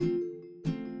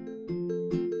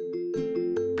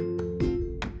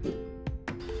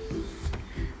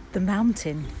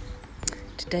mountain.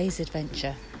 Today's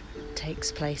adventure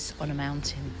takes place on a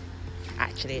mountain.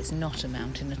 Actually, it's not a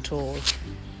mountain at all.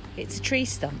 It's a tree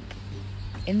stump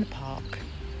in the park,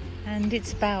 and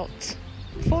it's about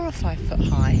 4 or 5 foot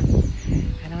high,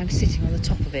 and I'm sitting on the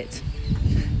top of it.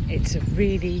 It's a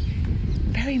really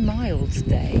very mild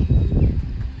day,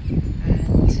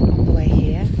 and on the way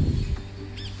here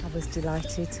I was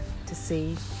delighted to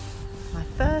see my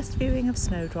first viewing of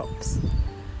snowdrops.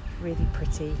 Really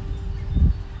pretty,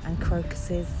 and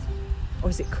crocuses,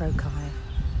 or is it croci?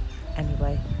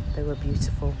 Anyway, they were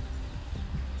beautiful.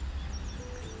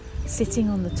 Sitting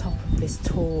on the top of this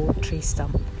tall tree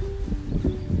stump,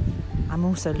 I'm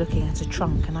also looking at a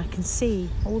trunk, and I can see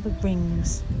all the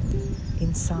rings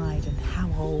inside and how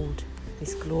old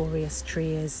this glorious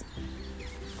tree is.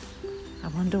 I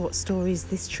wonder what stories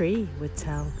this tree would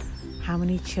tell. How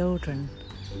many children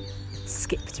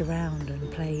skipped around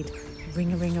and played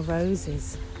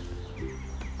Ring-a-Ring-a-Roses?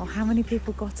 Or how many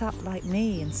people got up like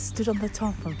me and stood on the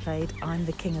top and played I'm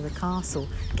the King of the Castle?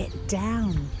 Get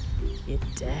down, you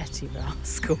dirty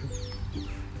rascal.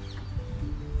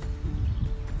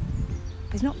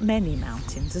 There's not many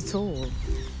mountains at all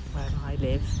where I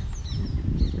live.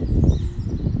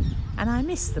 And I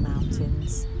miss the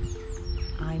mountains.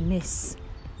 I miss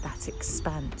that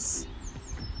expanse,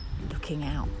 looking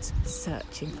out,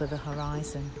 searching for the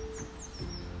horizon.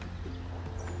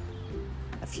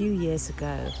 A few years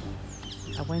ago,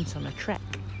 I went on a trek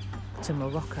to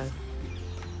Morocco,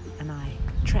 and I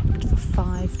trekked for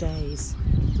 5 days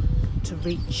to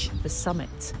reach the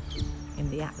summit in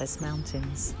the Atlas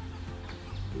Mountains.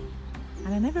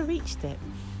 And I never reached it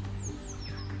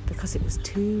because it was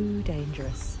too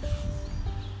dangerous.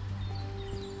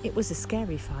 It was a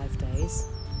scary 5 days.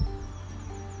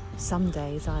 Some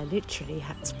days I literally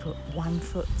had to put one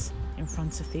foot in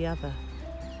front of the other.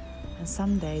 And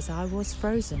some days I was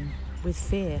frozen with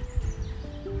fear,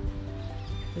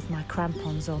 with my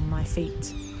crampons on my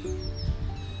feet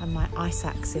and my ice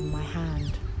axe in my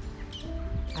hand.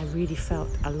 I really felt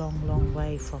a long, long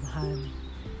way from home.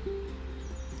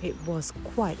 It was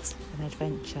quite an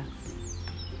adventure.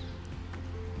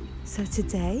 So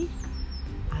today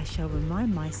I shall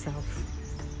remind myself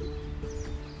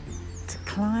to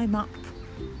climb up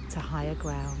to higher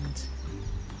ground,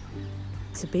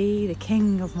 to be the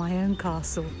king of my own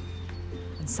castle,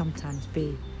 and sometimes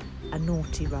be a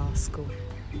naughty rascal.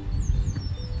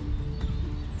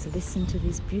 To listen to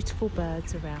these beautiful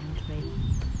birds around me,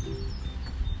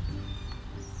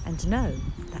 and know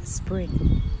that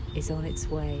spring is on its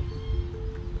way.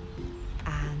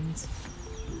 And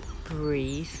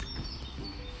breathe